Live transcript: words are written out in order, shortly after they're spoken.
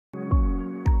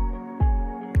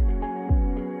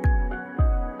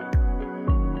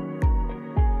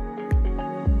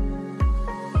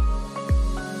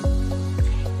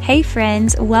Hey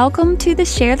friends, welcome to the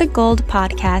Share the Gold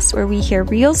podcast, where we hear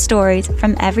real stories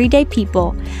from everyday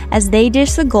people as they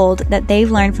dish the gold that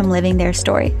they've learned from living their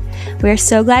story. We're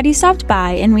so glad you stopped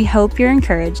by, and we hope you're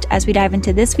encouraged as we dive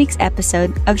into this week's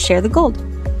episode of Share the Gold.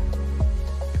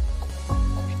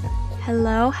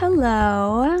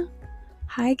 Hello.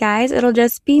 Hi guys, it'll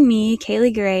just be me,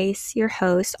 Kaylee Grace, your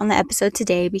host on the episode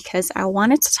today, because I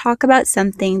wanted to talk about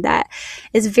something that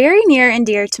is very near and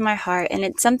dear to my heart, and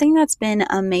it's something that's been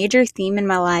a major theme in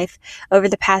my life over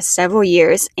the past several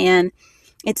years, and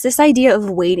it's this idea of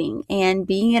waiting and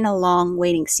being in a long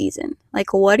waiting season.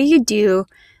 Like, what do you do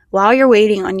while you're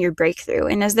waiting on your breakthrough?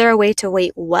 And is there a way to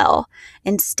wait well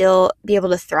and still be able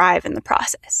to thrive in the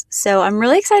process? So I'm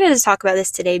really excited to talk about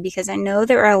this today because I know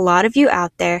there are a lot of you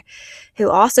out there who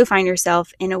also find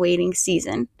yourself in a waiting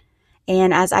season.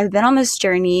 And as I've been on this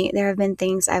journey, there have been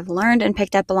things I've learned and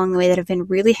picked up along the way that have been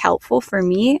really helpful for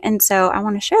me. And so I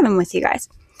want to share them with you guys.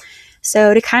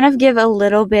 So to kind of give a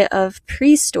little bit of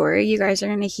pre-story, you guys are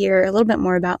going to hear a little bit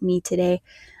more about me today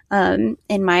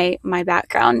in my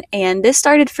background. And this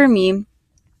started for me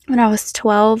when I was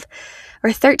 12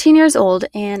 or 13 years old,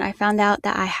 and I found out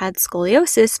that I had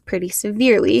scoliosis pretty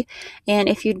severely. And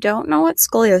if you don't know what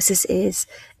scoliosis is,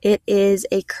 it is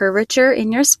a curvature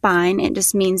in your spine. It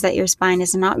just means that your spine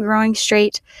is not growing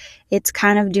straight. It's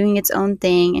kind of doing its own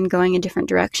thing and going in different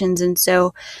directions. And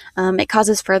so it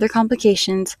causes further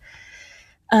complications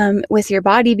with your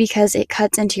body because it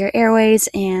cuts into your airways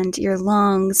and your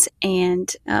lungs,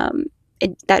 and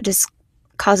that just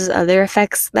causes other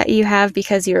effects that you have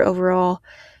because your overall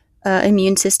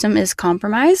immune system is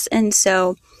compromised. And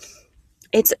so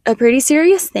it's a pretty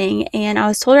serious thing, and I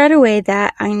was told right away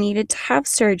that I needed to have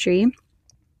surgery,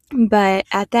 but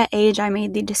at that age I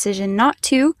made the decision not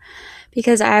to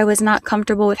because I was not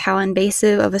comfortable with how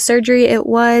invasive of a surgery it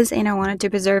was, and I wanted to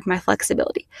preserve my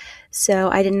flexibility. So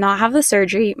I did not have the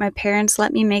surgery. My parents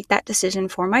let me make that decision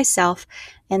for myself,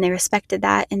 and they respected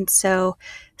that. And so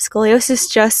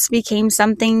scoliosis just became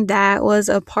something that was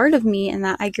a part of me and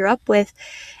that I grew up with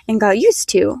and got used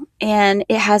to. And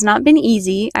it has not been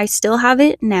easy. I still have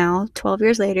it now, 12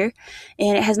 years later,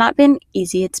 and it has not been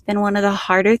easy. It's been one of the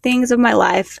harder things of my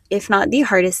life, if not the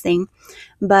hardest thing.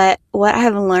 But what I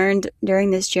have learned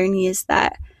during this journey is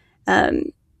that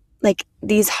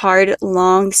these hard,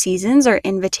 long seasons are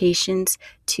invitations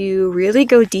to really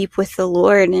go deep with the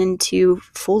Lord and to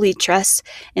fully trust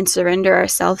and surrender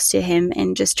ourselves to Him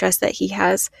and just trust that He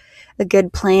has a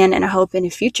good plan and a hope and a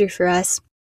future for us.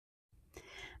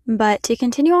 But to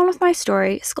continue on with my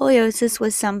story, scoliosis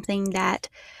was something that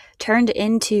turned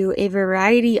into a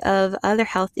variety of other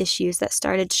health issues that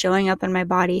started showing up in my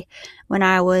body when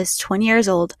I was 20 years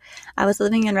old. I was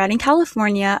living in Redding,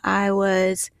 California. I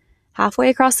was halfway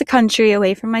across the country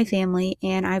away from my family,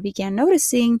 and I began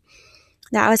noticing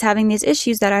that I was having these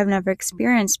issues that I've never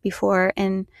experienced before,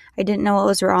 and I didn't know what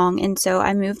was wrong. And so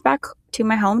I moved back to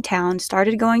my hometown,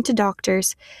 started going to doctor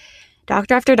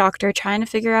after doctor, trying to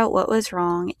figure out what was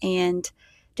wrong and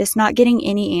just not getting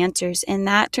any answers. And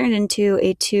that turned into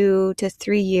a 2 to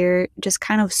 3 year just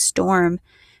kind of storm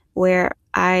where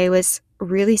I was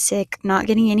really sick, not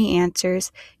getting any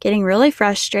answers, getting really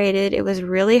frustrated. It was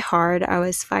really hard. I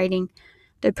was fighting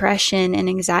depression and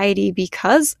anxiety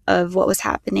because of what was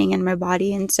happening in my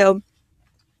body. And so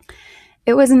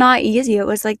it was not easy. It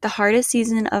was like the hardest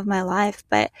season of my life,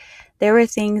 but there were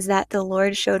things that the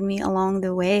Lord showed me along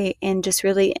the way and just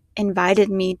really invited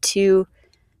me to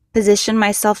position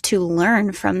myself to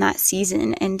learn from that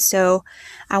season. And so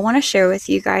I want to share with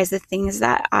you guys the things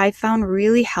that I found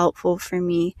really helpful for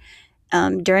me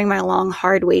during my long,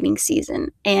 hard waiting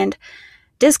season. And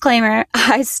disclaimer,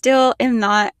 I still am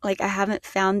not, I haven't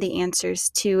found the answers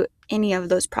to any of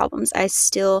those problems. I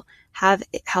still have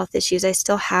health issues. I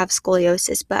still have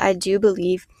scoliosis, but I do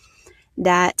believe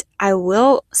that I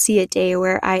will see a day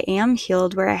where I am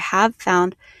healed, where I have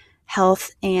found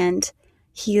health and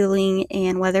healing,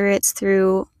 and whether it's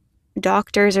through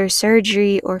doctors or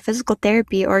surgery or physical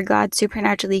therapy or God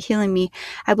supernaturally healing me,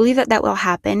 I believe that will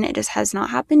happen. It just has not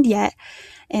happened yet.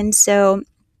 And so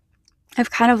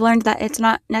I've kind of learned that it's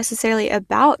not necessarily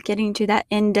about getting to that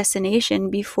end destination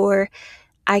before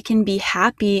I can be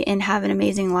happy and have an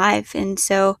amazing life. And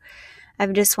so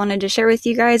I've just wanted to share with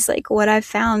you guys what I've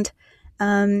found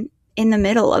in the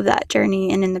middle of that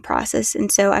journey and in the process.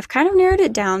 And so I've kind of narrowed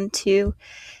it down to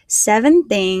 7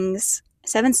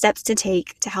 steps to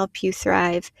take to help you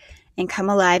thrive and come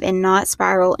alive and not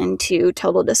spiral into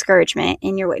total discouragement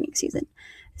in your waiting season.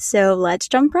 So let's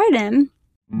jump right in.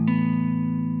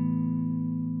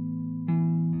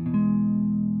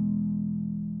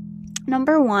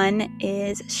 Number 1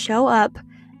 is show up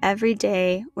every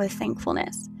day with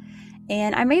thankfulness.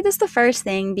 And I made this the first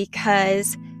thing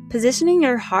because positioning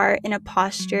your heart in a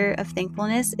posture of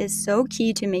thankfulness is so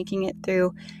key to making it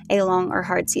through a long or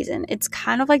hard season. It's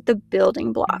kind of like the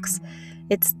building blocks.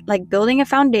 It's like building a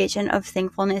foundation of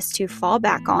thankfulness to fall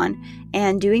back on,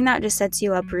 and doing that just sets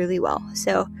you up really well.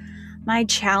 So my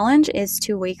challenge is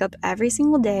to wake up every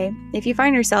single day. If you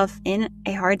find yourself in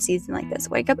a hard season like this,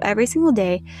 wake up every single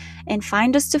day and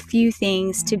find just a few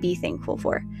things to be thankful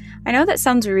for. I know that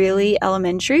sounds really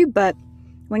elementary, but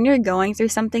when you're going through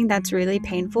something that's really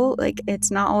painful, like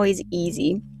it's not always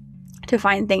easy to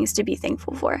find things to be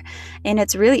thankful for. And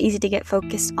it's really easy to get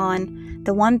focused on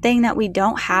the one thing that we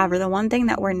don't have, or the one thing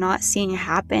that we're not seeing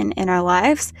happen in our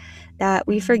lives, that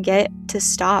we forget to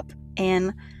stop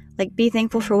and like be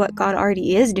thankful for what God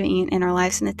already is doing in our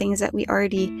lives and the things that we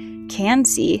already can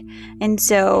see. And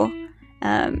so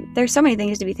there's so many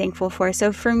things to be thankful for.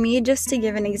 So for me, just to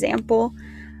give an example,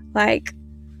 like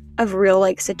of real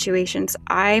like situations,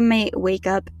 I might wake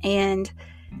up and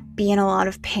be in a lot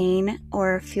of pain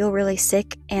or feel really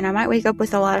sick, and I might wake up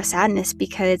with a lot of sadness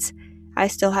because I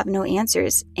still have no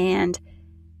answers, and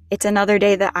it's another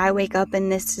day that I wake up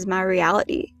and this is my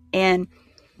reality. And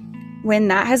when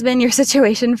that has been your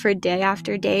situation for day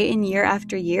after day and year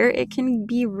after year, it can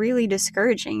be really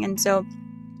discouraging. And so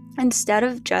instead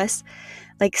of just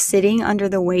like sitting under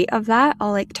the weight of that,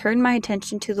 I'll like turn my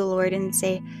attention to the Lord and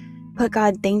say, but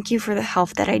God, thank you for the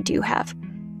health that I do have.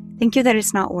 Thank you that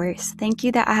it's not worse. Thank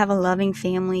you that I have a loving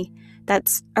family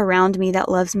that's around me, that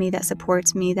loves me, that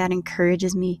supports me, that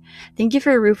encourages me. Thank you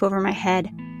for a roof over my head.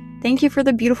 Thank you for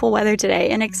the beautiful weather today,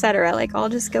 and etc. Like I'll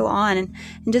just go on and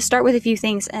just start with a few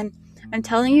things. And I'm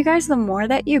telling you guys, the more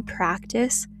that you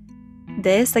practice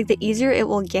this, like the easier it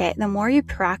will get. The more you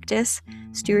practice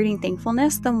stewarding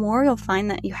thankfulness, the more you'll find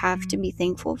that you have to be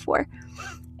thankful for.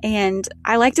 And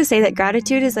I like to say that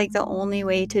gratitude is like the only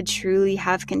way to truly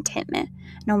have contentment,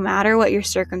 no matter what your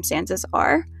circumstances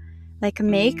are. Like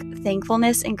make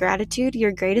thankfulness and gratitude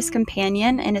your greatest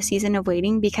companion in a season of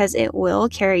waiting, because it will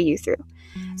carry you through.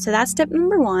 So that's step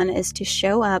number 1, is to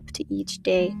show up to each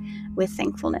day with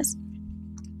thankfulness.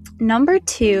 Number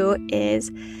 2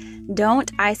 is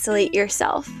don't isolate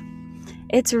yourself.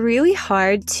 It's really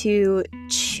hard to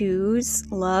choose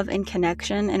love and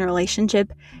connection and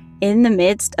relationship in the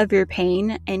midst of your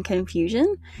pain and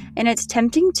confusion. And it's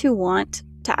tempting to want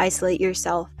to isolate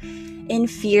yourself in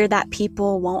fear that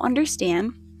people won't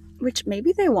understand, which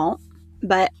maybe they won't,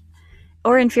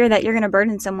 or in fear that you're going to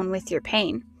burden someone with your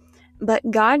pain. But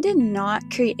God did not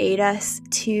create us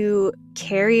to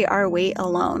carry our weight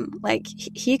alone. Like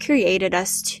He created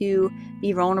us to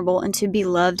be vulnerable and to be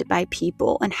loved by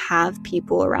people and have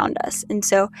people around us. And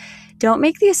so don't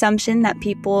make the assumption that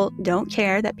people don't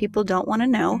care, that people don't want to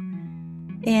know,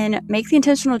 and make the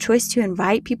intentional choice to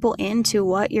invite people into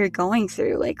what you're going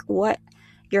through, like what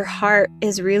your heart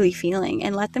is really feeling,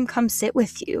 and let them come sit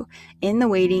with you in the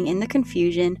waiting, in the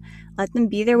confusion. Let them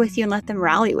be there with you and let them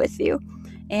rally with you.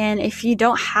 And if you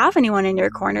don't have anyone in your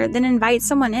corner, then invite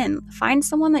someone in. Find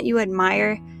someone that you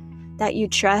admire, that you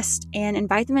trust, and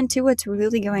invite them into what's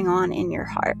really going on in your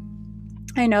heart.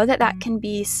 I know that that can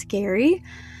be scary,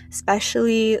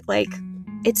 especially like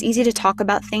it's easy to talk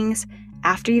about things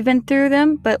after you've been through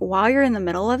them, but while you're in the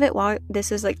middle of it, while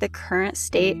this is like the current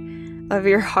state of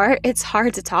your heart, it's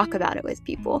hard to talk about it with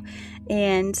people.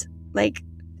 And like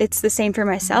it's the same for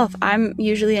myself. I'm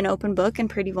usually an open book and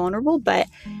pretty vulnerable, but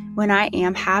when I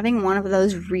am having one of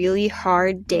those really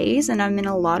hard days and I'm in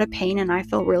a lot of pain and I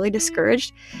feel really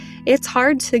discouraged, it's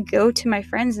hard to go to my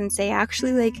friends and say,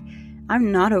 actually, like,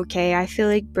 I'm not okay. I feel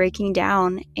like breaking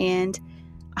down and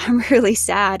I'm really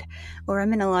sad, or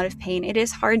I'm in a lot of pain. It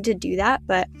is hard to do that,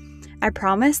 but I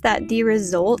promise that the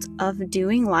result of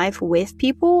doing life with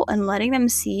people and letting them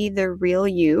see the real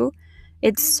you,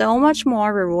 it's so much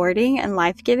more rewarding and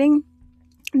life-giving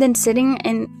than sitting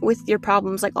in with your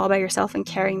problems like all by yourself and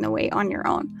carrying the weight on your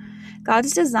own.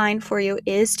 God's design for you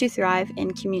is to thrive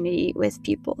in community with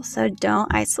people, so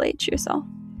don't isolate yourself.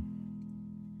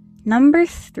 Number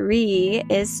 3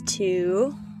 is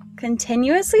to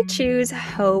continuously choose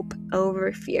hope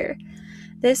over fear.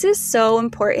 This is so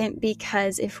important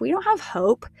because if we don't have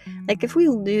hope, like if we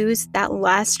lose that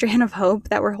last strand of hope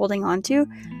that we're holding on to,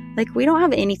 like we don't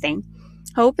have anything.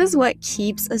 Hope is what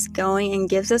keeps us going and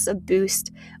gives us a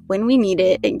boost when we need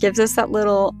it. It gives us that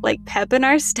little like pep in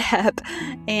our step.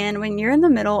 And when you're in the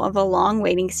middle of a long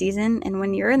waiting season and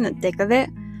when you're in the thick of it,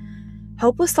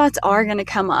 hopeless thoughts are going to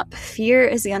come up. Fear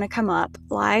is going to come up.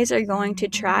 Lies are going to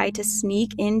try to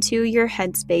sneak into your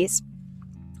headspace.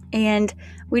 And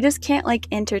we just can't like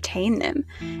entertain them.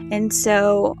 And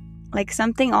so like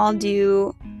something I'll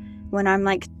do when I'm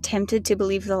like tempted to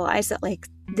believe the lies that like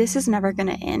this is never going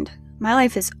to end. My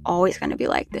life is always going to be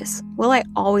like this. Will I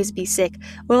always be sick?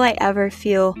 Will I ever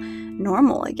feel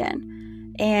normal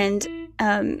again? And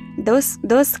those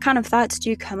kind of thoughts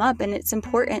do come up, and it's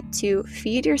important to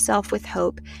feed yourself with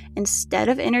hope instead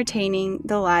of entertaining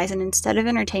the lies and instead of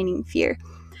entertaining fear.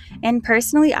 And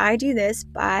personally, I do this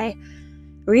by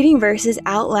reading verses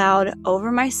out loud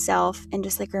over myself and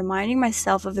just like reminding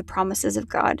myself of the promises of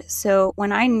God. So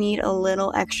when I need a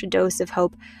little extra dose of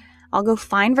hope, I'll go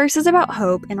find verses about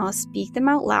hope and I'll speak them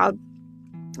out loud.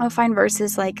 I'll find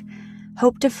verses like,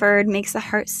 hope deferred makes the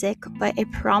heart sick, but a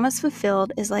promise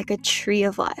fulfilled is like a tree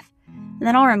of life. And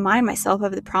then I'll remind myself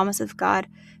of the promises of God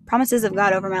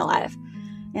over my life.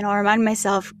 And I'll remind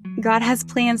myself, God has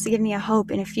plans to give me a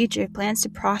hope and a future, plans to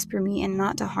prosper me and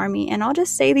not to harm me. And I'll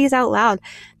just say these out loud.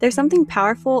 There's something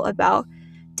powerful about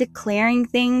declaring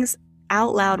things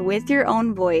out loud with your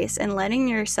own voice and letting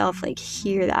yourself like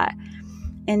hear that.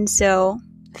 And so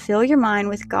fill your mind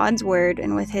with God's word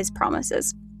and with his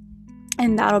promises.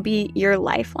 And that'll be your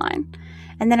lifeline.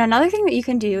 And then another thing that you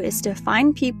can do is to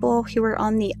find people who are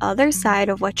on the other side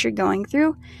of what you're going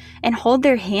through and hold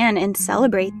their hand and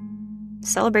celebrate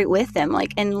with them,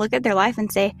 like, and look at their life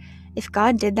and say, if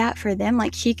God did that for them,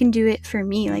 like, he can do it for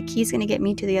me. Like, he's going to get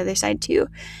me to the other side too.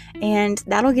 And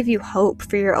that'll give you hope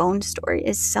for your own story,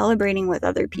 is celebrating with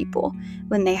other people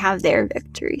when they have their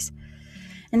victories.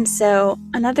 And so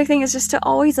another thing is just to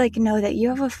always like know that you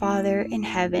have a Father in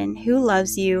heaven who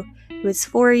loves you, who is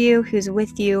for you, who's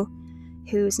with you,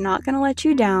 who's not going to let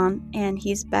you down, and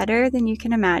he's better than you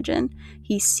can imagine.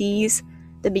 He sees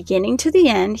the beginning to the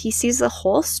end. He sees the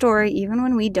whole story even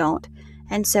when we don't.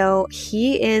 And so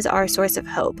he is our source of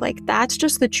hope. Like, that's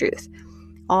just the truth.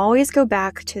 Always go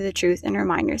back to the truth and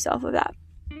remind yourself of that.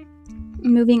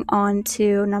 Moving on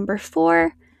to number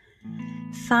 4,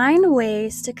 find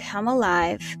ways to come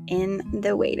alive in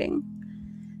the waiting.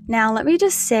 Now, let me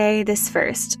just say this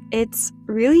first. It's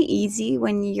really easy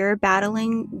when you're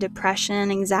battling depression,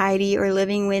 anxiety, or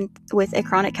living with a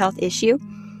chronic health issue.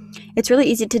 It's really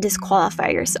easy to disqualify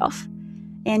yourself.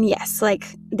 And yes, like,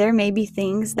 there may be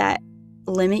things that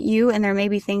limit you and there may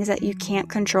be things that you can't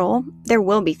control. There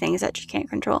will be things that you can't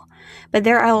control. But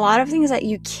there are a lot of things that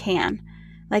you can.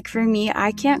 Like for me,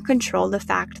 I can't control the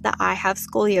fact that I have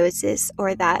scoliosis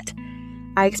or that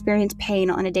I experience pain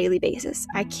on a daily basis.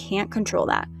 I can't control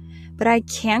that. But I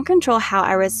can control how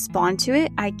I respond to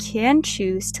it. I can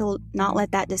choose to not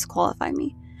let that disqualify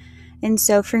me. And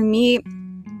so for me,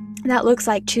 that looks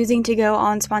like choosing to go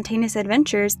on spontaneous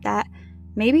adventures that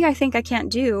maybe I think I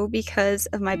can't do because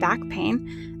of my back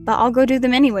pain, but I'll go do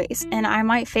them anyways. And I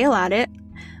might fail at it,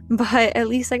 but at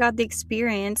least I got the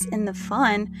experience and the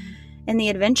fun and the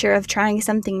adventure of trying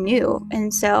something new.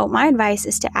 And so my advice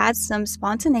is to add some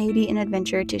spontaneity and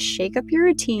adventure to shake up your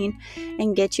routine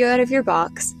and get you out of your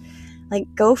box. Like,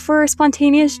 go for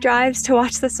spontaneous drives to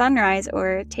watch the sunrise,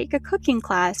 or take a cooking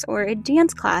class or a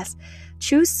dance class.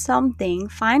 Choose something,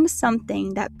 find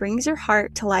something that brings your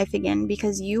heart to life again,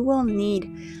 because you will need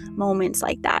moments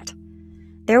like that.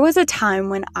 There was a time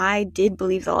when I did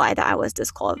believe the lie that I was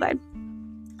disqualified.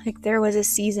 Like, there was a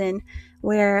season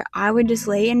where I would just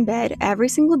lay in bed every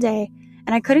single day,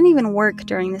 and I couldn't even work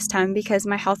during this time because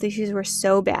my health issues were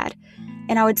so bad.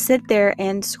 And I would sit there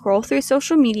and scroll through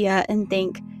social media and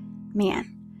think, man,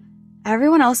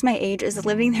 everyone else my age is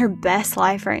living their best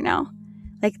life right now.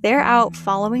 Like, they're out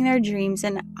following their dreams,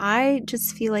 and I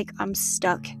just feel like I'm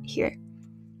stuck here.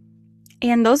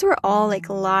 And those were all like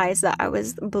lies that I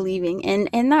was believing. And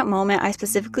in that moment, I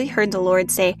specifically heard the Lord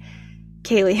say,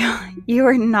 Kaylee, you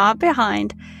are not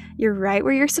behind. You're right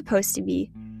where you're supposed to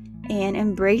be. And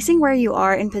embracing where you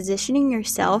are and positioning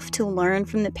yourself to learn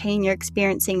from the pain you're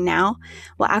experiencing now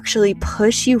will actually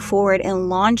push you forward and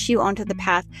launch you onto the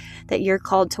path that you're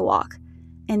called to walk.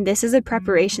 And this is a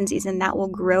preparation season that will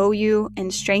grow you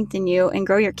and strengthen you and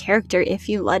grow your character if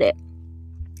you let it.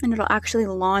 And it'll actually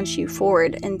launch you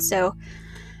forward. And so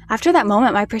after that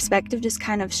moment, my perspective just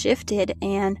kind of shifted,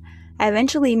 and I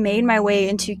eventually made my way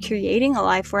into creating a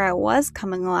life where I was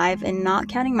coming alive and not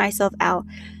counting myself out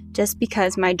just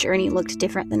because my journey looked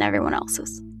different than everyone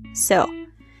else's. So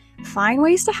find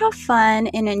ways to have fun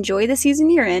and enjoy the season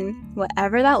you're in,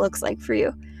 whatever that looks like for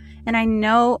you. And I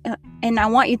know, and I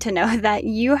want you to know that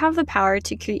you have the power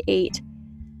to create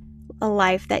a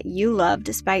life that you love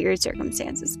despite your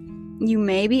circumstances. You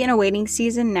may be in a waiting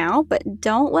season now, but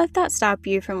don't let that stop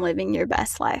you from living your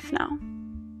best life now.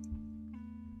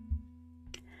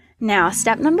 Now,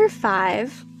 step number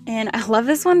 5, and I love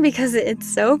this one because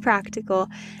it's so practical,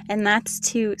 and that's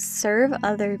to serve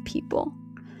other people.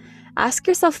 Ask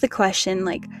yourself the question,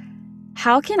 like,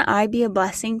 how can I be a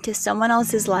blessing to someone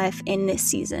else's life in this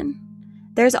season?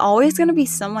 There's always going to be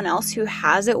someone else who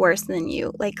has it worse than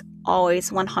you, like always,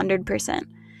 100%.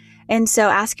 And so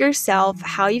ask yourself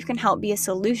how you can help be a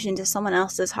solution to someone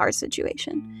else's hard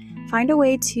situation. Find a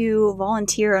way to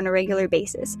volunteer on a regular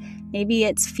basis. Maybe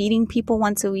it's feeding people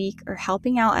once a week, or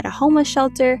helping out at a homeless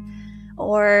shelter,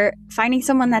 or finding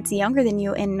someone that's younger than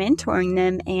you and mentoring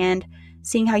them and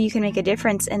seeing how you can make a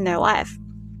difference in their life.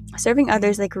 Serving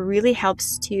others really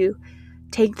helps to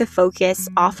take the focus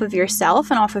off of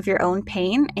yourself and off of your own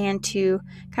pain, and to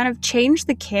kind of change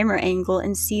the camera angle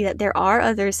and see that there are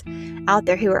others out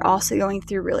there who are also going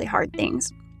through really hard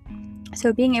things.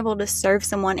 So being able to serve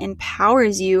someone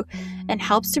empowers you and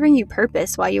helps to bring you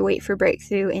purpose while you wait for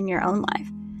breakthrough in your own life.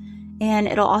 And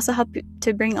it'll also help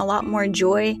to bring a lot more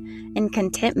joy and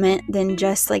contentment than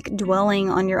just dwelling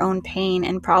on your own pain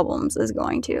and problems is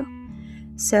going to.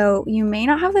 So you may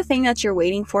not have the thing that you're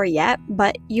waiting for yet,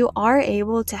 but you are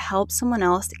able to help someone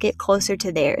else to get closer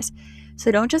to theirs.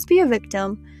 So don't just be a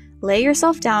victim. Lay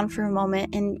yourself down for a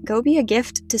moment and go be a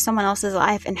gift to someone else's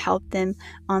life and help them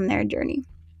on their journey.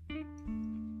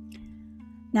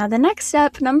 Now, the next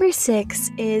step, number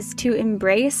 6, is to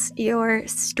embrace your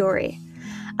story.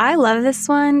 I love this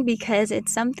one because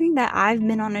it's something that I've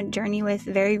been on a journey with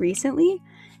very recently,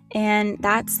 and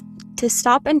that's to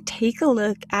stop and take a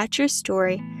look at your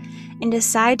story and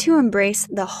decide to embrace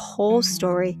the whole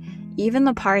story, even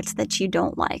the parts that you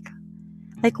don't like.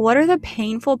 What are the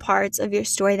painful parts of your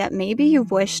story that maybe you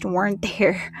wished weren't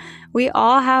there? We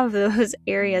all have those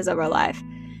areas of our life.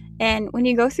 And when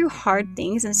you go through hard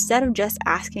things, instead of just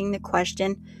asking the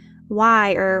question,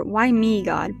 why, or why me,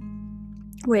 God?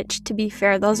 Which, to be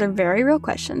fair, those are very real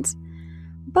questions.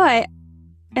 But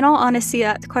in all honesty,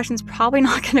 that question's probably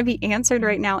not going to be answered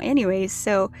right now anyways.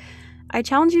 So I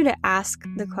challenge you to ask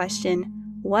the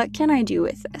question, what can I do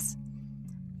with this?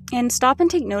 And stop and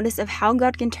take notice of how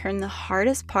God can turn the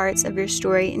hardest parts of your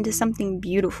story into something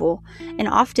beautiful, and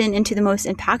often into the most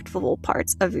impactful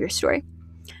parts of your story.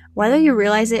 Whether you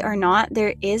realize it or not,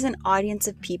 there is an audience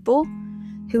of people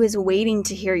who is waiting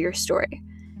to hear your story,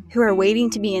 who are waiting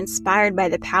to be inspired by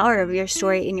the power of your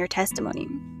story and your testimony.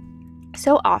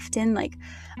 So often,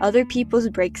 other people's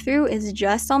breakthrough is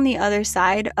just on the other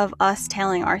side of us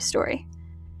telling our story.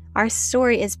 Our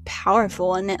story is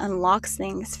powerful and it unlocks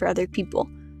things for other people.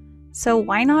 So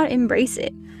why not embrace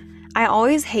it? I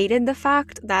always hated the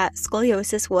fact that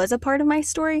scoliosis was a part of my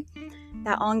story,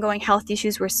 that ongoing health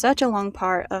issues were such a long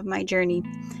part of my journey.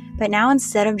 But now,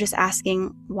 instead of just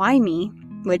asking, why me?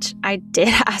 Which I did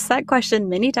ask that question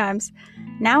many times,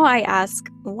 now I ask,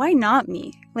 why not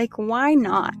me? Why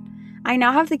not? I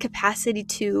now have the capacity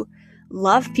to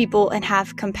love people and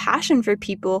have compassion for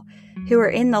people who are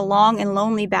in the long and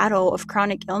lonely battle of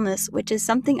chronic illness, which is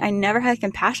something I never had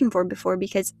compassion for before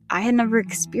because I had never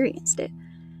experienced it.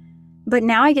 But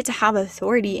now I get to have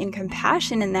authority and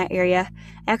compassion in that area.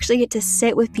 I actually get to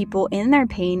sit with people in their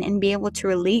pain and be able to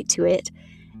relate to it.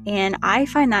 And I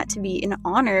find that to be an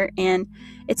honor, and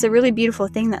it's a really beautiful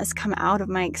thing that has come out of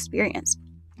my experience.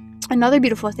 Another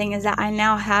beautiful thing is that I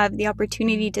now have the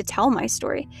opportunity to tell my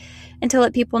story and to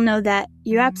let people know that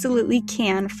you absolutely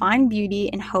can find beauty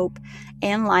and hope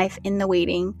and life in the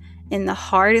waiting, in the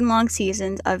hard and long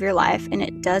seasons of your life, and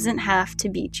it doesn't have to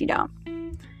beat you down.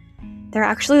 There are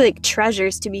actually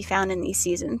treasures to be found in these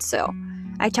seasons. So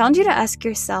I challenge you to ask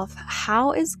yourself,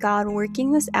 how is God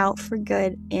working this out for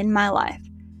good in my life?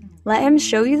 Let him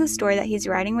show you the story that he's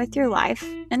writing with your life,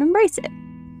 and embrace it.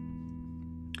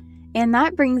 And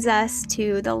that brings us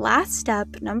to the last step,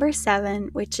 number 7,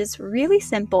 which is really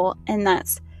simple, and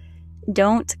that's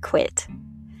don't quit.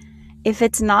 If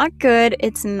it's not good,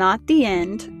 it's not the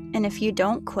end, and if you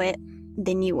don't quit,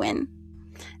 then you win.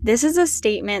 This is a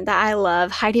statement that I love.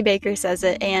 Heidi Baker says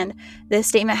it, and this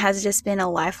statement has just been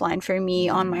a lifeline for me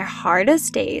on my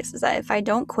hardest days, is that if I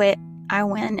don't quit, I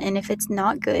win, and if it's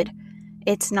not good,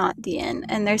 it's not the end.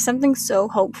 And there's something so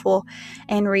hopeful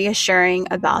and reassuring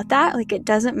about that. It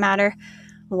doesn't matter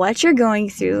what you're going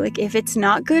through. If it's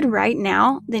not good right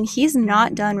now, then he's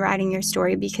not done writing your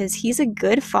story, because he's a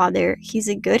good father. He's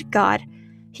a good God.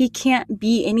 He can't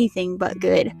be anything but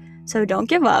good. So don't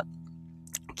give up.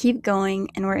 Keep going,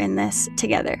 and we're in this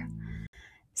together.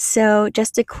 So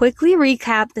just to quickly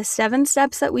recap the 7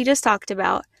 steps that we just talked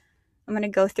about, I'm going to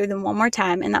go through them one more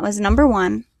time. And that was number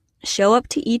 1, show up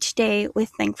to each day with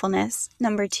thankfulness.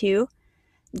 Number 2,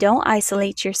 don't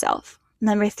isolate yourself.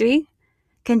 Number 3,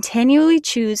 continually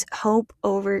choose hope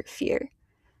over fear.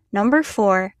 Number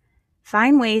 4,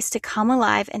 find ways to come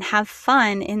alive and have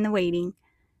fun in the waiting.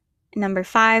 Number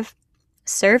 5,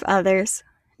 serve others.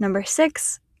 Number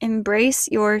 6, embrace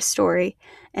your story.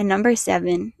 And number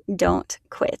 7, don't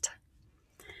quit.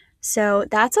 So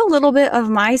that's a little bit of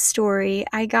my story.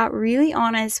 I got really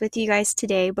honest with you guys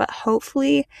today, but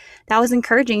hopefully that was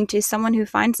encouraging to someone who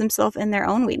finds themselves in their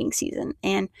own waiting season.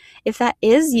 And if that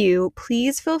is you,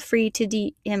 please feel free to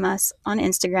DM us on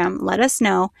Instagram. Let us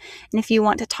know. And if you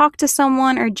want to talk to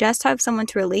someone or just have someone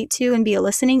to relate to and be a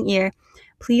listening ear,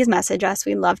 please message us.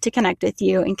 We'd love to connect with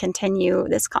you and continue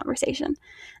this conversation.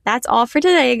 That's all for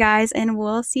today, guys, and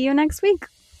we'll see you next week.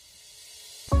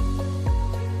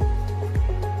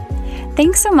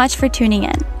 Thanks so much for tuning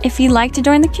in. If you'd like to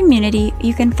join the community,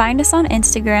 you can find us on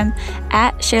Instagram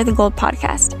at Share the Gold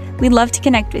Podcast. We'd love to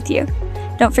connect with you.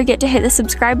 Don't forget to hit the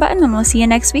subscribe button, and we'll see you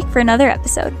next week for another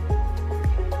episode.